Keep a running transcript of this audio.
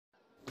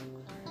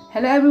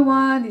Hello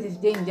everyone, this is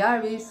Jane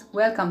Jarvis.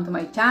 Welcome to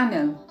my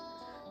channel.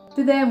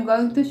 Today I'm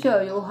going to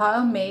show you how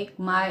to make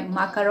my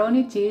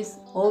macaroni cheese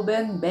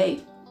oven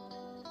bake.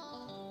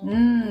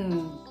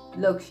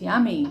 Looks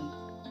yummy.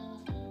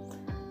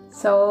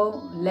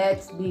 So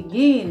let's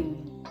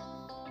begin.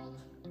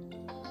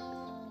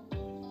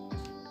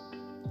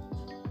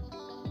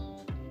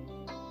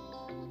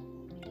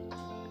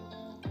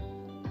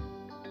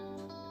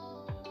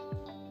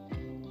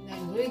 The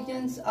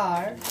ingredients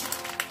are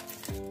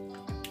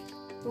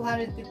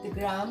 250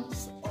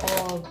 grams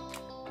of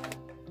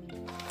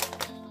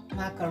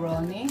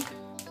macaroni.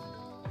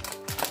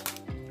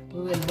 We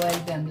will boil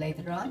them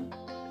later on.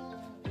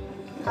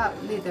 Half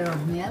liter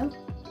of milk,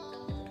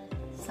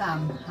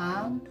 some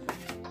ham,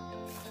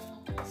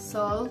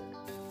 salt,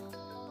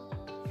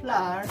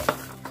 flour,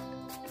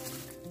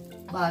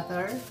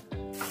 butter,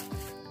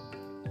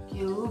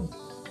 cube,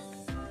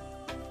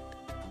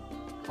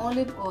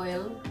 olive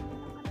oil,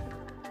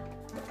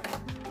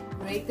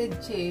 grated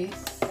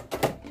cheese,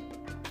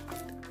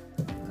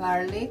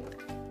 garlic,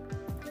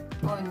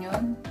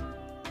 onion,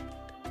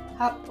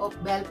 half of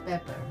bell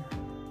pepper.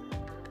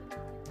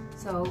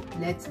 So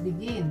let's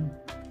begin.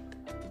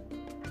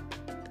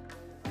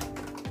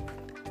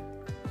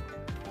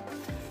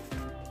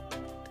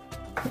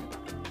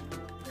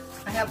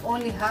 I have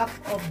only half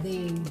of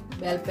the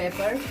bell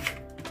pepper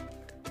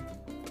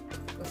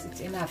because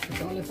it's enough.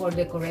 It's only for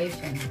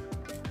decoration.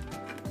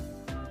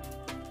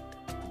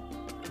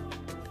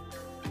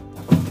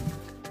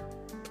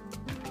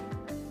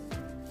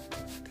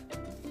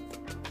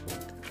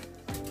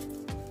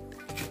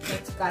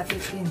 Let's cut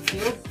it in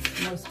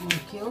cubes, small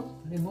cube.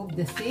 Remove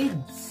the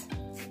seeds.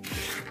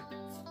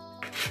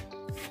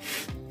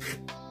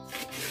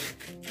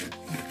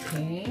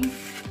 Okay.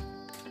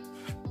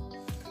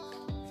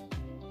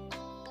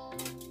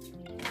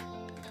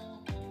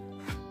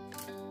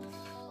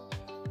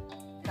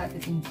 Cut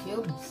it in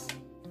cubes.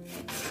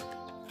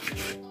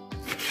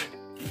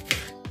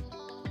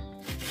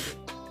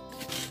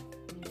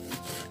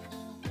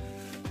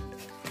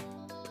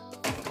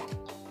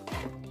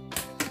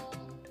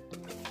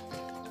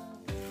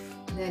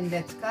 Then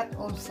let's cut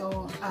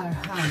also our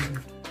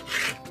ham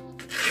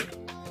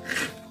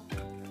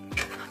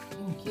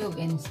in cube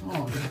and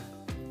small.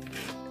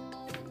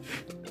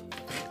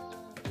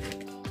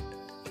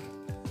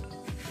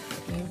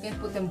 Okay, we can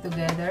put them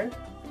together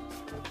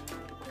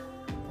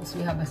because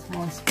we have a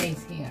small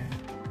space here.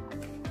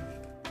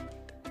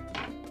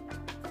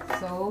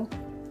 So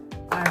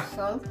our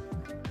salt,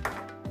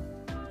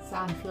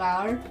 some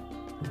flour,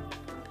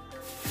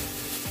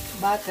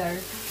 butter.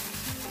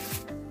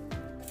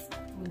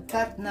 We'll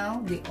cut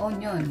now the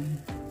onion.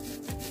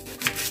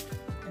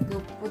 To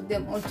put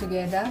them all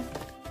together.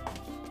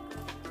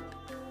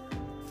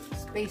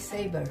 Space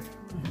saver.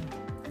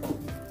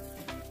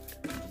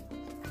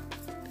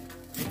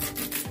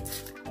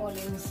 All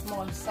in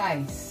small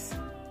size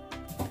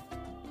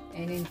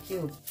and in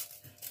cube.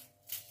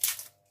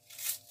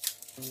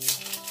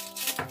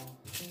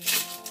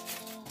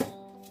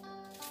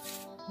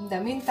 In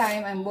the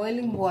meantime, I'm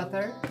boiling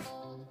water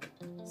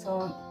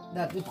so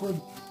that we could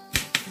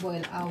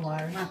boil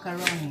our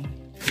macaroni.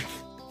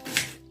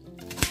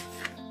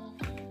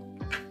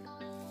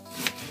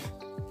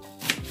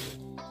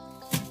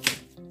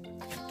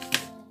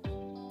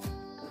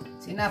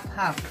 It's enough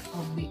half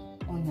of the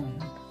onion.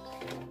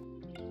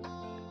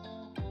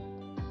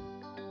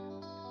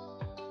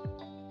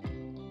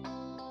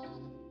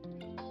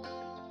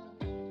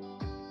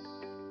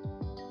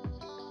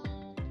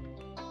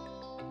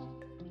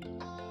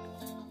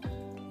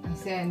 I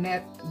say I'm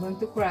not going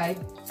to cry,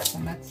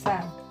 I'm not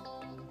sad.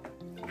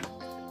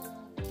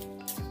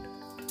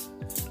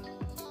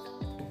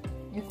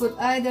 You could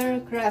either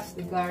crush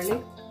the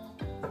garlic,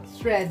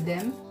 shred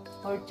them,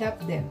 or chop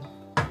them.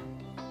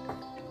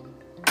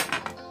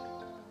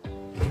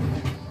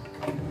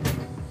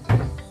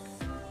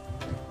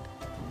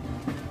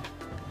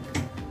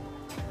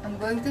 I'm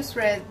going to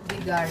shred the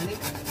garlic.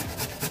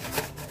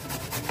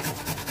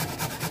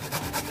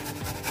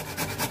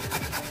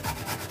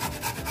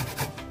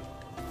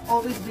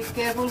 Always be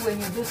careful when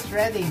you do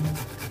shredding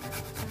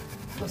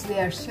because they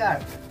are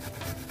sharp,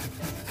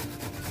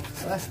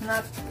 so as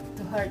not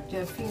to hurt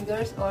your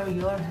fingers or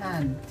your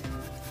hand.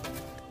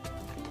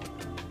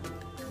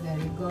 There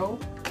you go.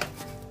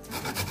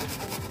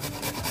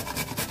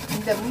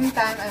 In the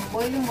meantime, I'm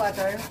boiling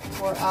water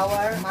for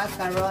our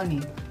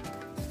macaroni.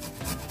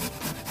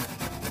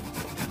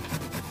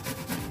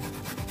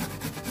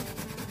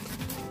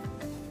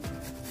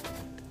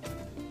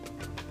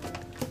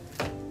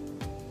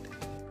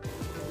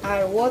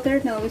 Our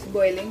water now is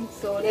boiling,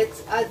 so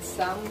let's add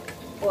some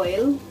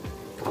oil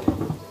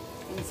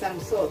and some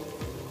salt.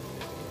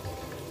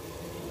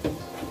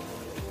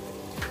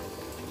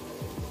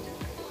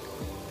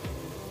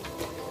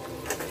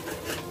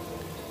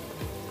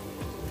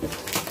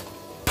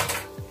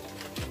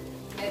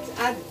 Let's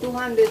add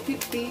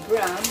 250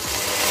 grams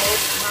of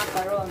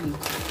macaroni.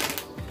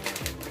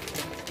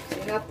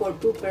 It's enough for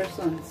 2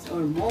 persons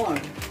or more.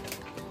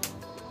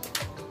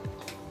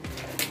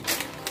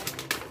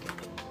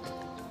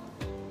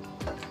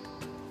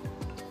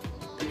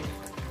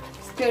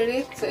 stir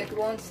it so it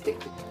won't stick.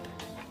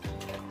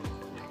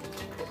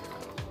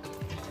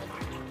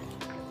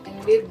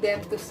 And leave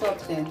them to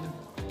soften.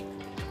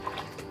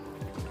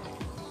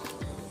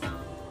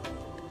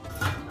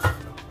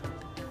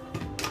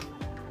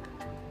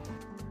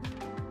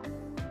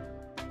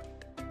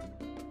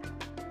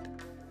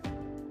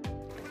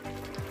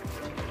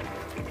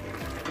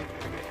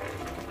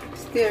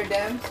 Stir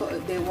them so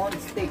they won't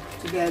stick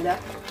together.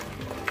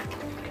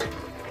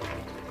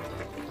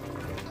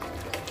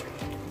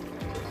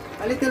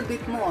 A little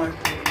bit more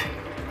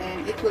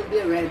and it will be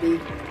ready.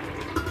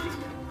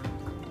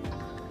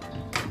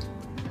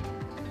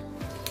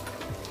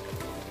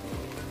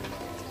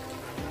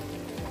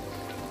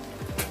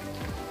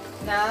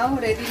 Now,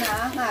 ready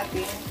na ang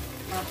ating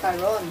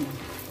macaroni.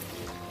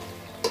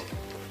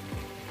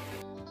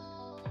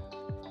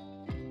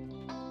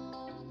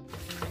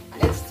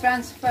 Let's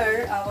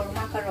transfer our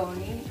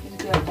macaroni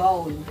into a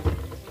bowl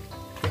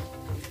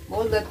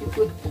that you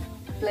could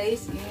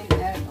place in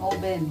an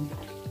oven.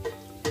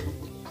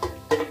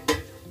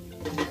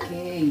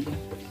 Okay,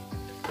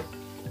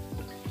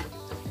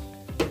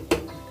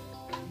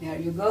 there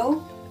you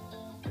go.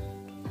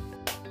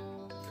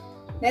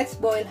 Let's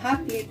boil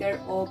half liter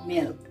of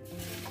milk.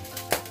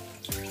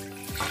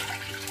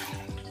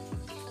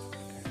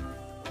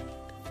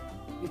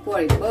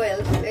 Before it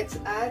boils, let's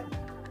add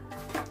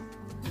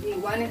the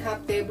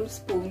 1.5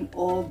 tablespoon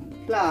of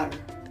flour.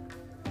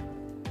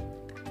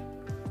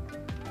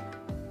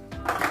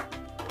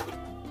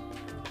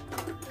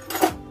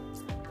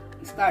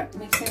 Start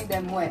mixing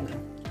them well.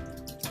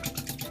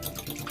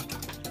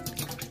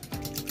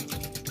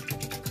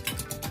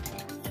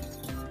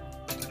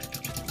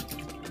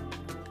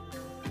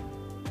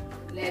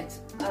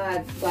 Let's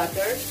add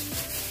butter.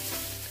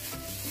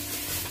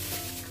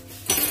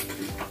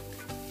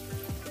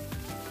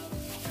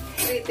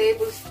 3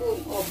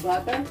 tablespoons of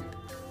butter.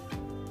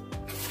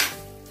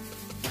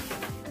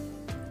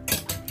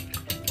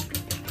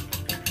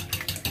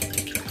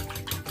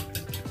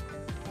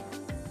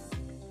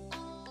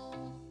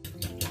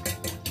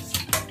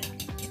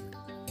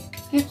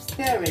 Keep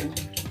stirring.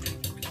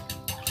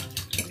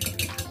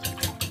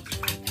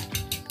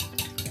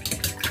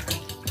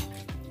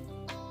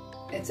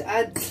 Let's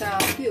add some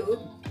cube.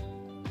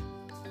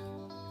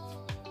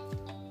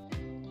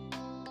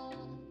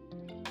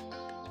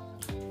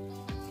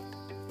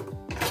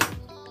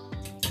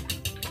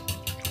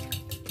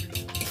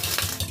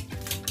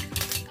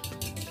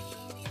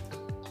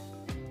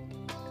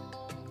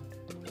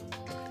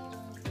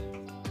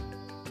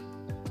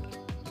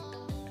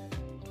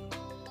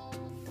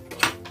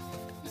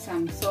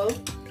 Some salt.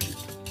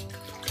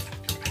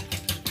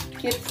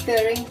 Keep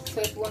stirring so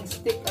it won't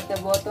stick at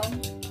the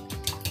bottom.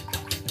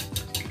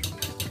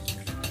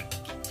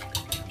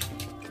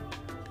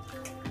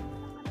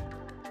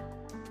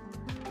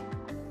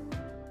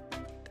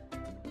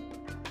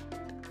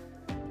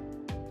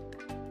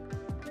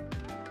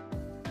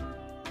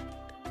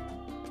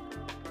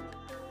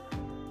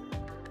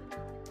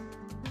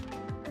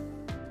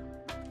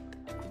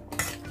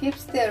 Keep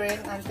stirring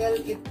until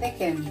it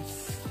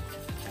thickens.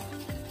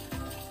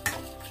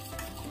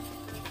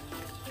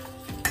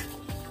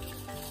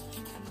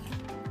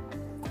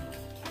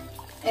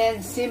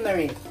 And simmer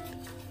it.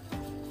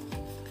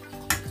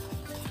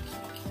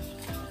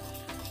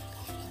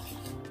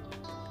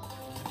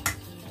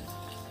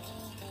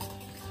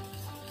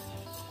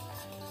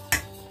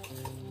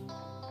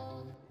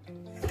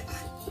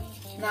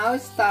 Now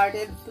it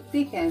started to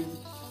thicken.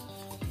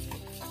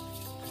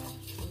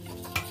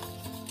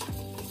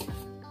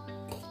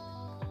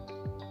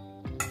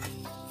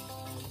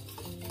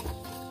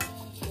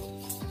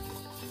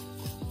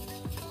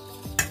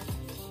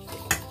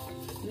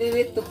 Leave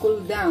it to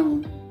cool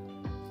down.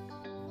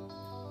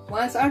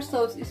 Once our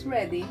sauce is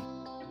ready,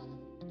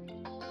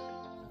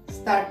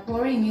 start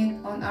pouring it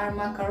on our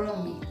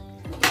macaroni.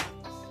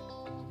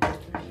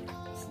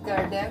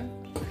 Stir them.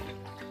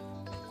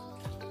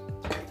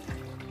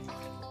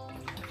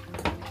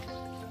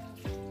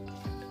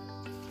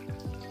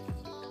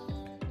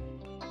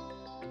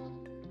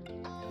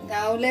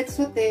 Now let's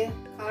saute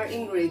our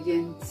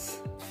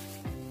ingredients.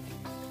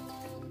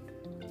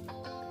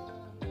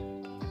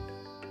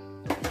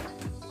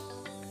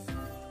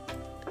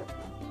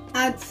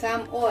 Add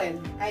some oil.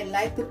 I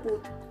like to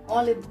put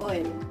olive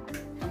oil,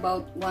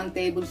 about 1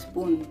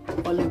 tablespoon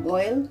olive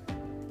oil.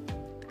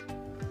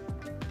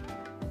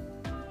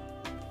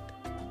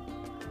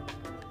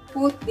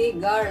 Put the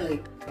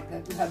garlic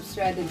that we have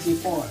shredded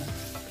before.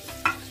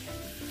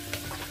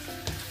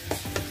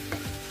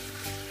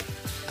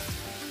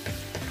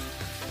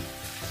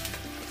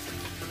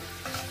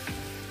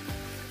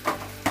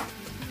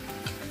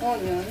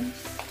 Onions.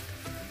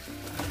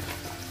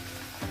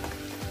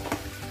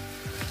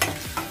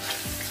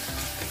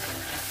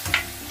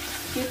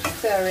 Keep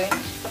stirring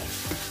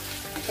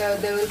so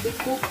they will be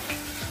cooked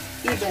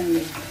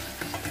evenly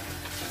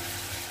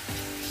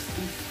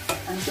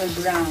until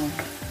brown.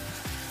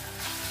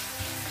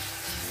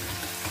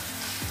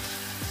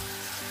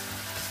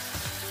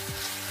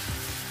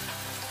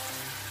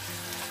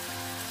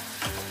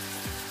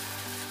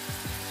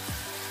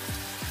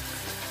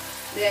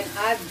 Then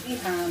add the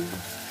ham.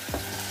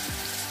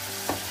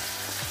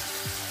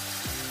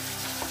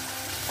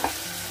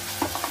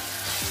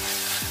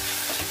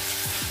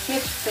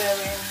 Keep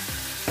stirring.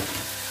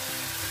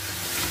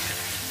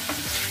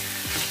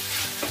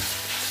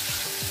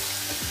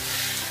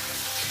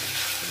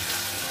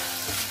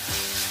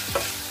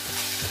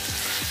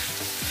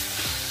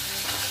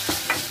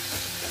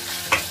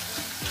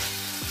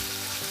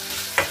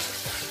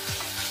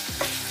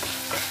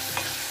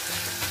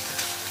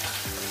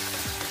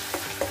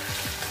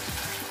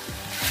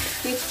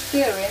 Keep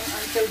stirring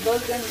until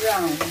golden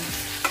brown.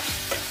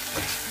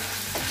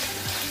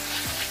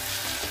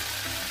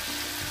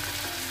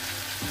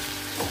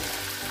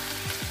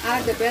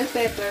 Add the bell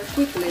pepper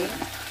quickly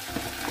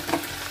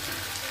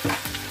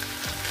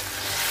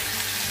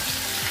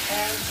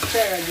and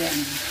stir again.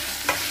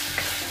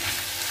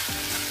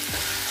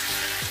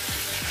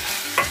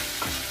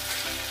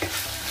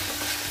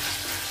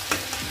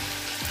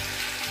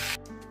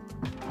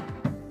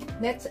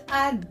 Let's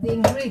add the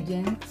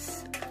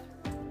ingredients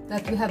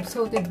that we have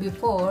sauteed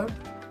before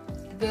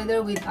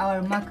together with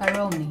our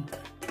macaroni.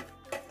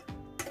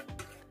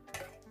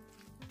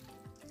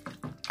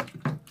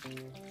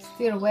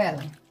 Stir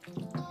well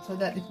so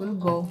that it will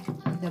go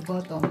at the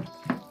bottom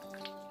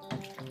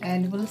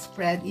and will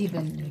spread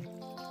evenly.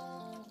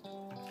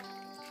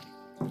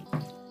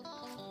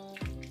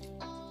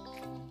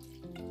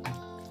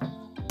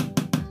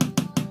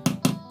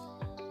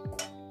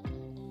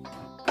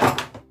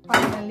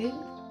 Finally,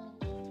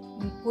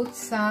 we put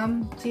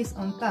some cheese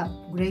on top,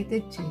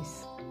 grated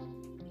cheese.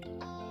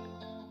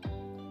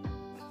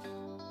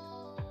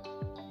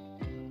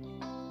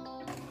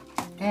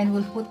 And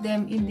we'll put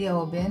them in the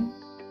oven.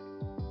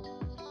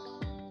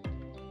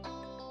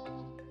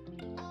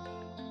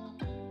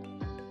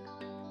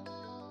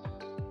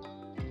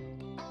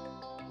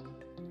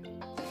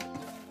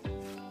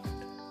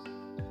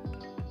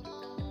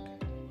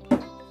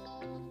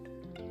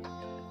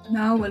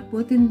 Now we'll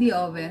put in the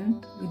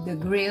oven with the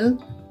grill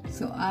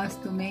so as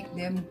to make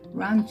them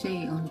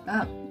crunchy on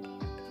top.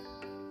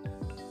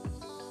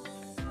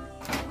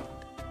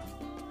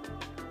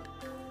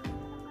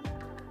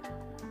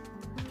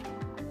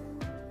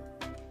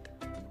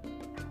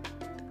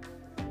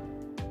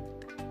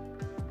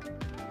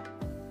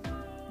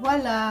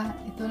 Voila!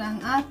 Ito na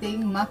ang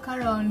ating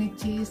macaroni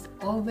cheese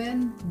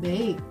oven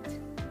baked.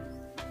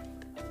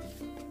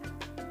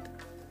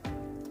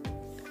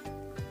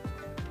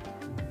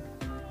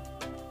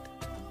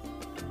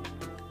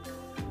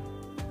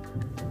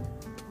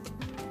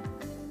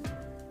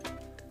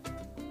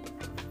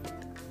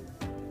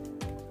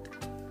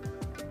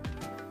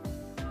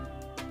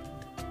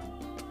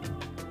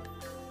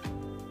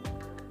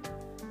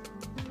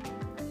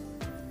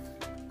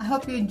 I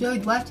hope you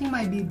enjoyed watching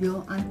my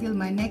video. Until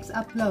my next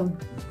upload.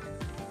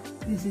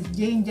 This is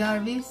Jane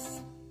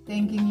Jarvis,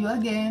 thanking you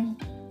again.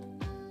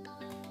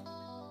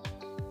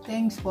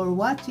 Thanks for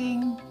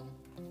watching.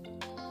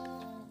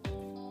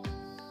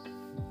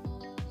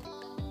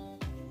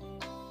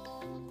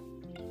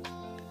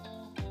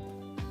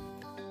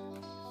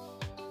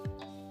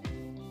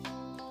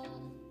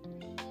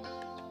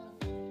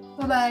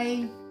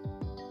 Bye-bye.